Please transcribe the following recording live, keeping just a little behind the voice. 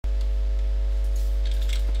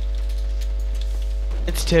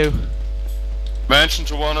It's 2. Mansion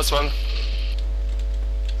to 1 as well.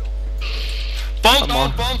 Bomb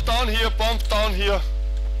down here, bomb down here.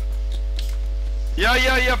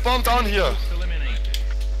 Yeah, bomb down here. Eliminated.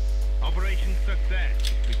 Operation success.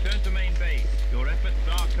 Return to main base. Your efforts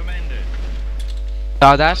are commended.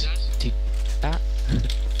 Saw that? That?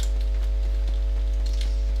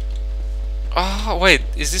 Oh, wait,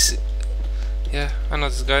 is this... Yeah, I know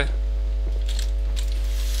this guy.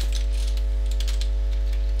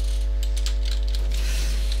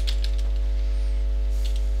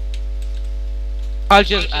 I'll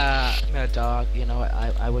just, no dog, you know,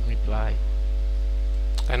 I wouldn't reply.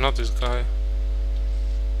 I know this guy.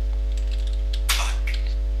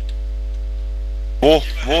 Whoa.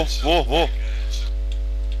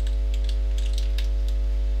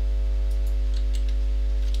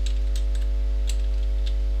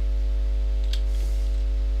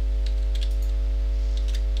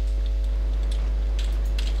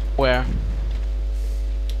 Where?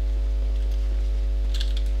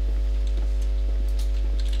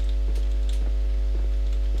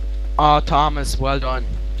 Oh, Thomas, well done.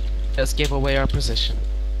 Just give away our position.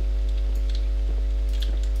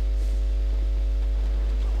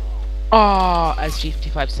 Oh,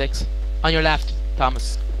 SG-55-6. On your left,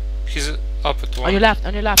 Thomas. He's up at 1. On your left,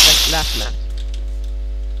 left.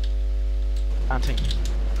 Planting.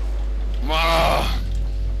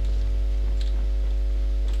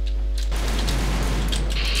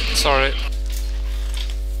 Sorry.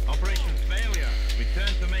 Operation failure.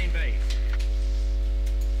 Return to main base.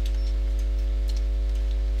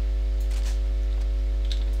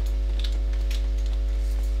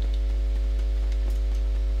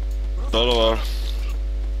 Dollar.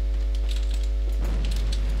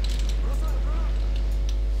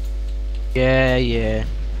 Yeah.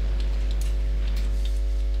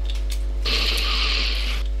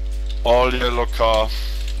 All yellow car.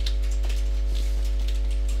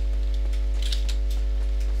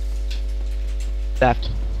 Left.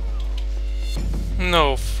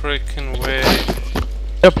 No freaking way.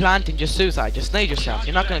 They're planting, just suicide, just nade yourself.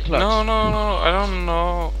 You're not gonna clutch. No, I don't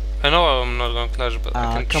know. I know I'm not gonna clutch, but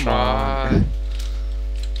I can come try. on.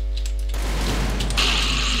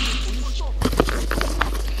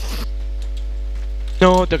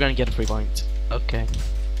 No, they're gonna get a free point. Okay.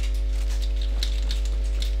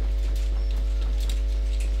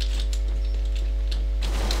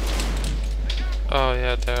 Oh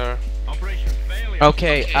yeah, there. Operation failure.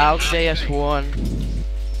 Okay, I'll stay at 1.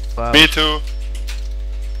 But Me too.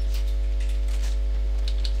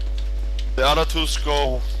 The other 2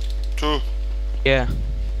 go. 2. yeah.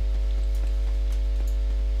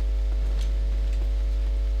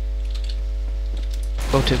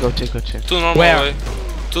 Go to. Two normal Where? way.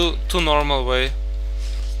 Two normal way.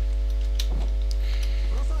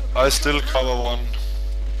 I still cover 1.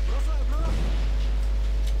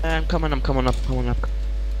 I'm coming up.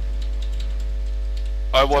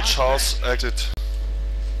 I watch house exit.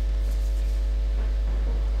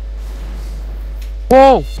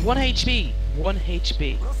 Whoa! 1 HP! 1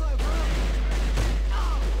 HP.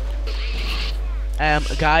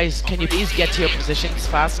 Guys, can you please get to your positions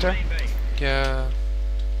faster? Yeah.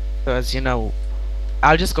 Because, you know,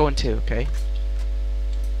 I'll just go in 2, okay?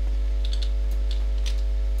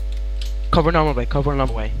 Cover normal way.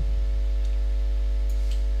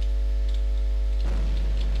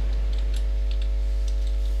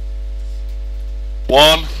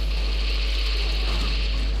 One.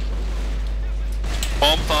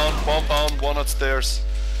 Bomb down, 1 at stairs.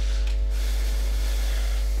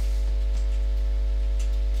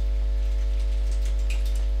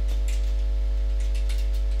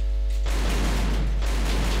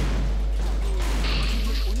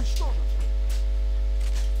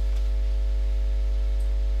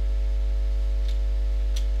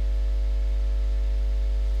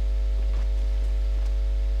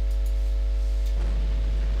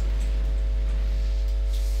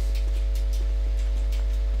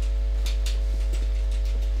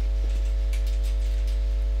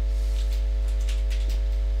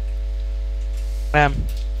 I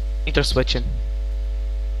think they're switching.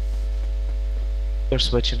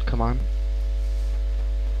 Come on.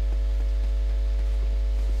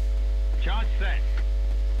 Charge set.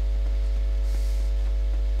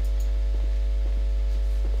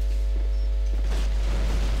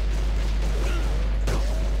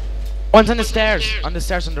 One's on the stairs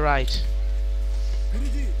on the right.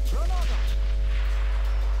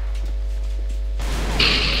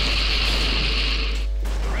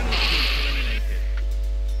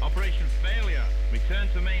 Operation failure. Return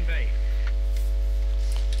to main base.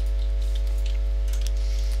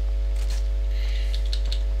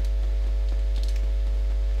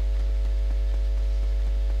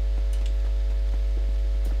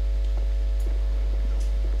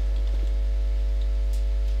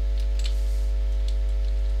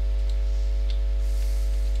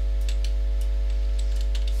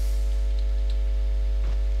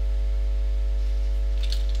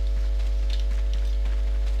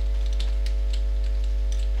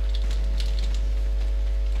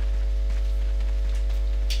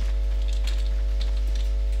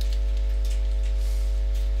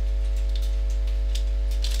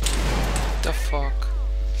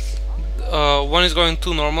 one is going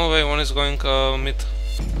to normal way, one is going mid.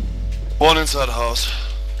 One inside the house.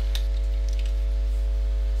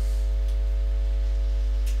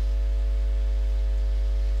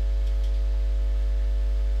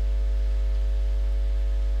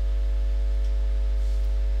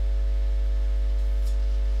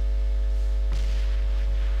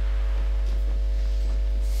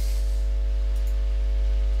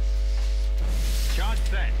 Charge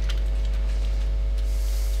set.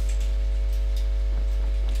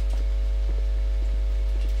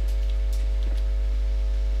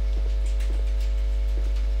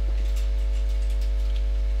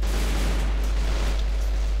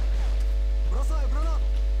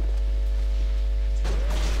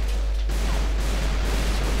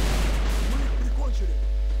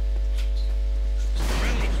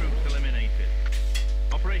 Friendly troops eliminated.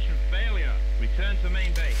 Operation failure. Return to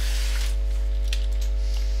main base.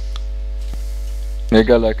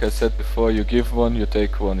 Nigga, like I said before, you give one, you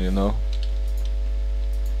take one, you know?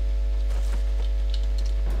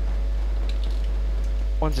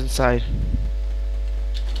 One's inside.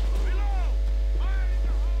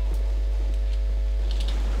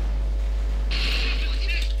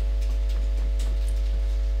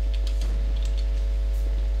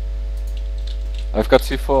 I've got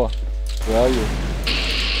C4. Where are you?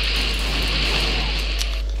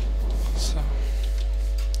 So,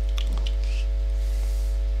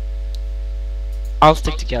 I'll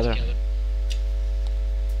stick together.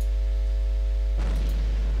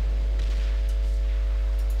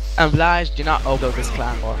 And Vlad, do not upload this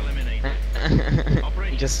clan war. Eliminated.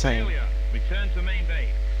 Operation Just saying. failure. Return to main base.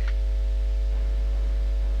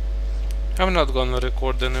 I'm not gonna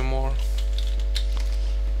record anymore.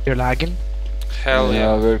 You're lagging? Hell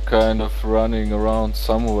yeah. We're kind of running around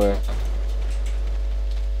somewhere.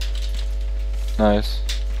 Nice.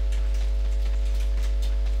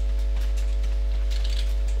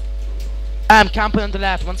 I'm camping on the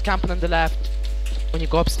left. One's camping on the left. When you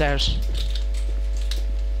go upstairs.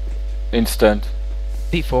 Instant.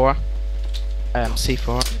 C4.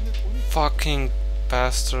 C4. Fucking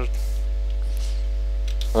bastard.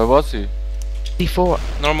 Where was he?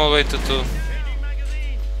 C4. Normal way to 2.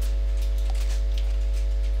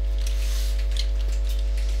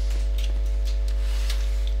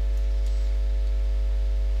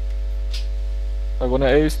 I wanna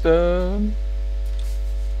ace them.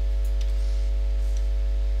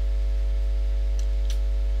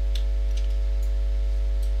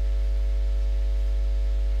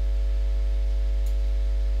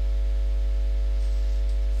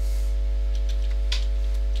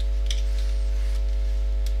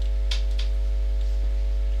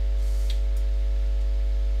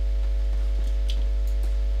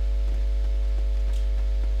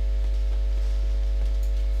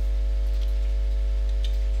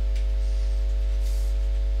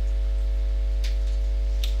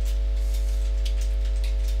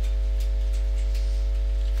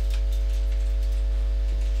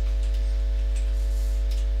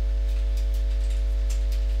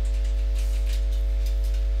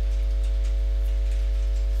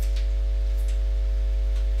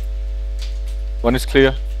 One is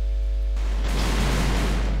clear.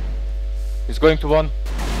 He's going to one.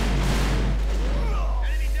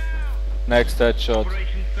 Next headshot.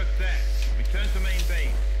 Operation success. Return to main base.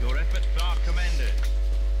 Your efforts are commended.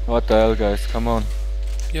 What the hell, guys? Come on.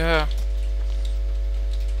 Yeah.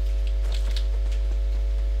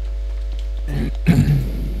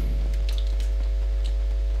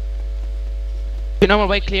 You know my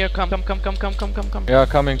way clear. Come. Yeah,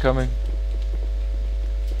 coming.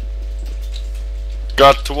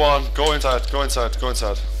 Got to one. Go inside. Go inside. Go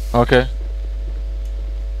inside. Okay.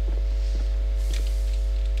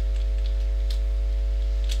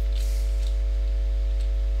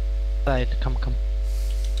 Side. Come.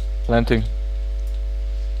 Planting.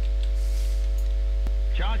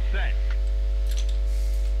 Charge set.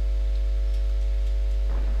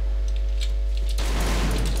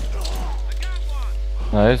 I got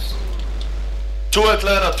one. Nice. Two at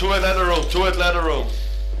ladder room. Two at ladder room.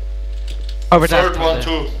 Over there. Third one,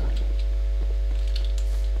 two.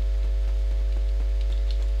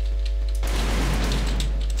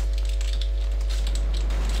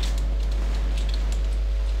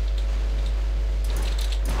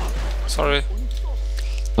 Sorry.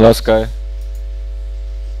 Last guy.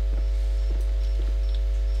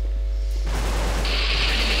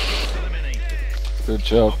 Eliminated. Good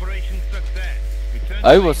job. Operation success. Return to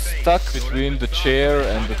I main was base. stuck Your between the efforts are chair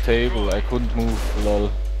and the commended. table. I couldn't move,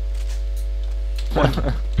 lol. Setting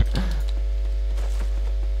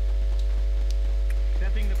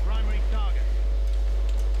the primary target.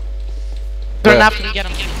 Turn Yeah. after me. Get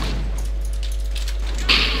him.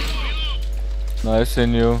 Nice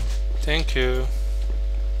in you. Thank you.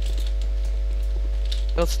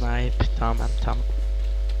 Good snipe, Tom. I'm Tom.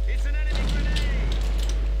 It's an enemy grenade!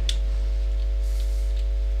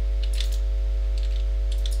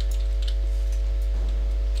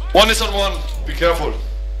 One is on one. Be careful.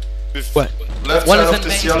 What? Left One side is of in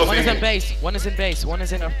this base. yellow One is in thing. base. One is in base. One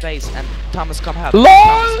is in our base. And Thomas, come help. LOL!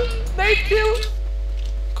 Thomas. Thank you!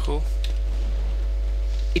 Cool.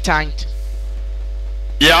 He tanked.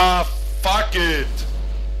 Yeah, fuck it.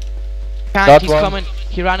 Tanked. That He's one. coming.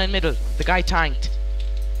 He ran in middle. The guy tanked.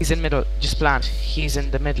 He's in middle. Just plant. He's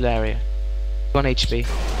in the middle area. 1 HP.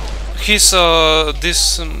 He's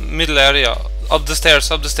this middle area. Up the stairs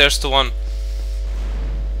to 1.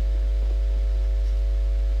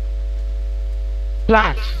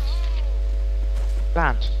 Plant.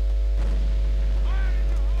 Plant.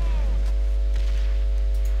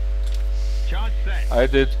 Charge set. I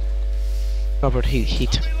did. Covered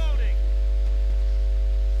heat. Reloading.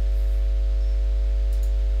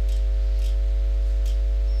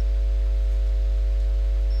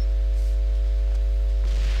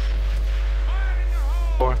 Fire in the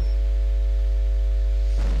hole! 4.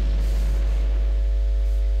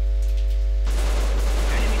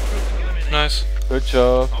 Enemy troops eliminated. Nice. Good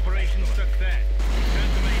job. Operation success. Return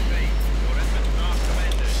to main base. Your efforts are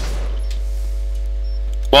commended.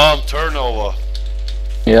 Bomb turnover.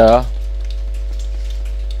 Yeah.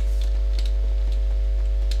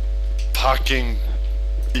 Fucking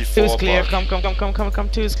D4 2 is clear. bug. Come.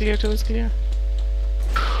 2 is clear. 2 is clear.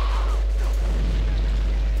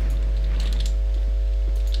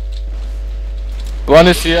 One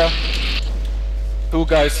is here. 2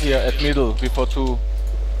 guys here at middle before 2.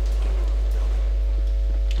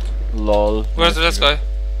 LOL. Where's the last guy?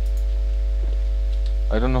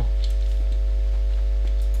 I don't know.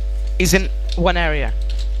 He's in one area.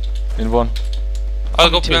 In 1. I'll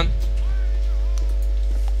go Two. plan.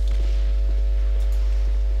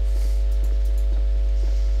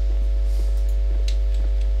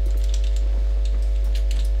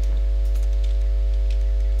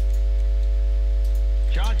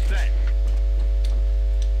 Charge set.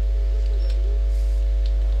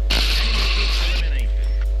 Enemy troops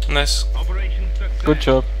eliminated. Nice. Operation success. Good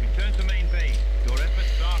job. Return to main base. Your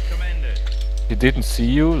efforts are commended. He didn't see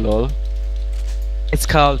you, lol. It's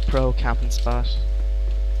called Pro Camping Spot.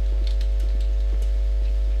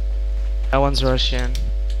 That one's Russian.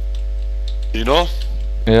 You know?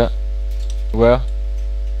 Yeah. Where?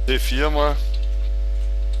 D4 mal.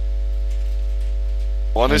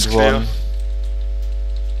 One is And clear. one.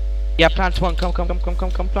 Yeah, plant 1. Come,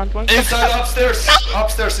 plant 1. Inside upstairs.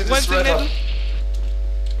 Upstairs in this One's in red middle. hut.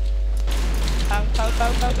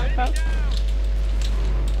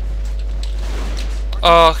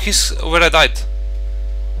 Help. He's where I died.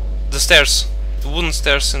 The stairs. The wooden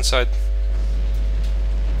stairs inside.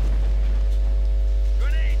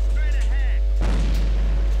 Grenade straight ahead.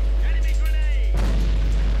 Enemy grenade.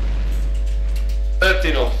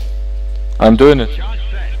 Latino. I'm doing it. Charge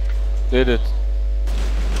set. Did it.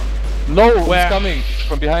 No, Where? he's coming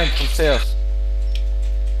from behind, from stairs.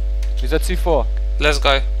 He's at C4. Last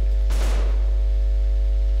guy.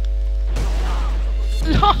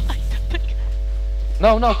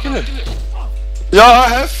 No, kill him. Yeah, I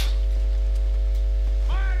have.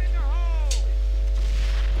 Fire in the hole.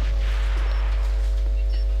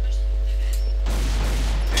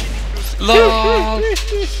 LOL.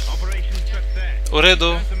 Operation success.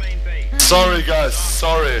 Uredu. Return to main base. Sorry guys,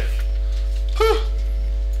 sorry.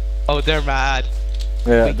 Oh, they're mad.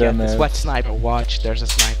 Yeah, We they're get this mad. wet sniper. Watch, there's a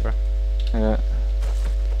sniper. Yeah.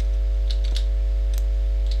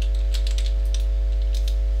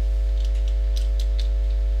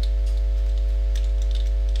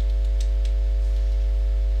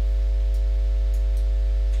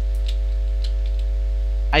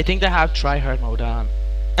 I think they have try-hard mode on.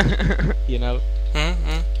 You know?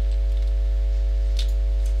 Mm-hmm.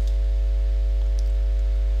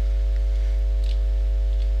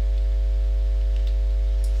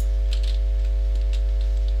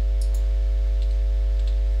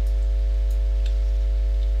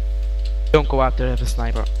 Don't go out there with a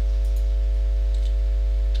sniper.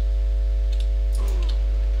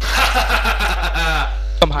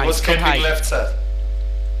 Come high, Was come camping high. left side.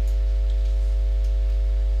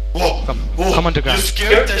 Whoa, whoa, come underground. You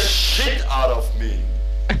scared the shit out of me.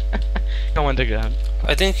 Come underground.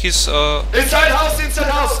 I think he's Inside house, inside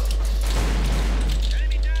house.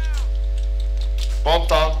 Enemy down. Bomb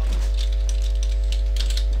down.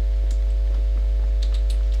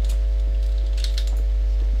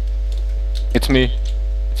 It's me.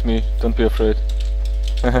 It's me. Don't be afraid.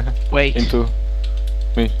 Wait, Into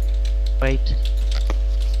me. wait.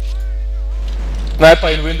 Sniper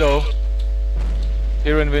in window.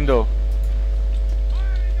 Here in window.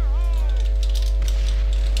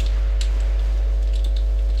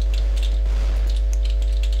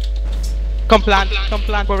 Come plant.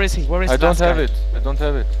 Where is he? Where is I the don't last have guy? it. I don't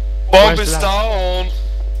have it. Bomb Where's is the last- down.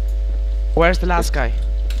 Where's the last guy?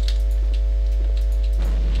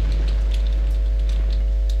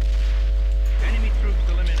 Enemy troops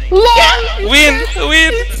eliminated. Win!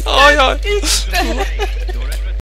 Win! Oh, yeah.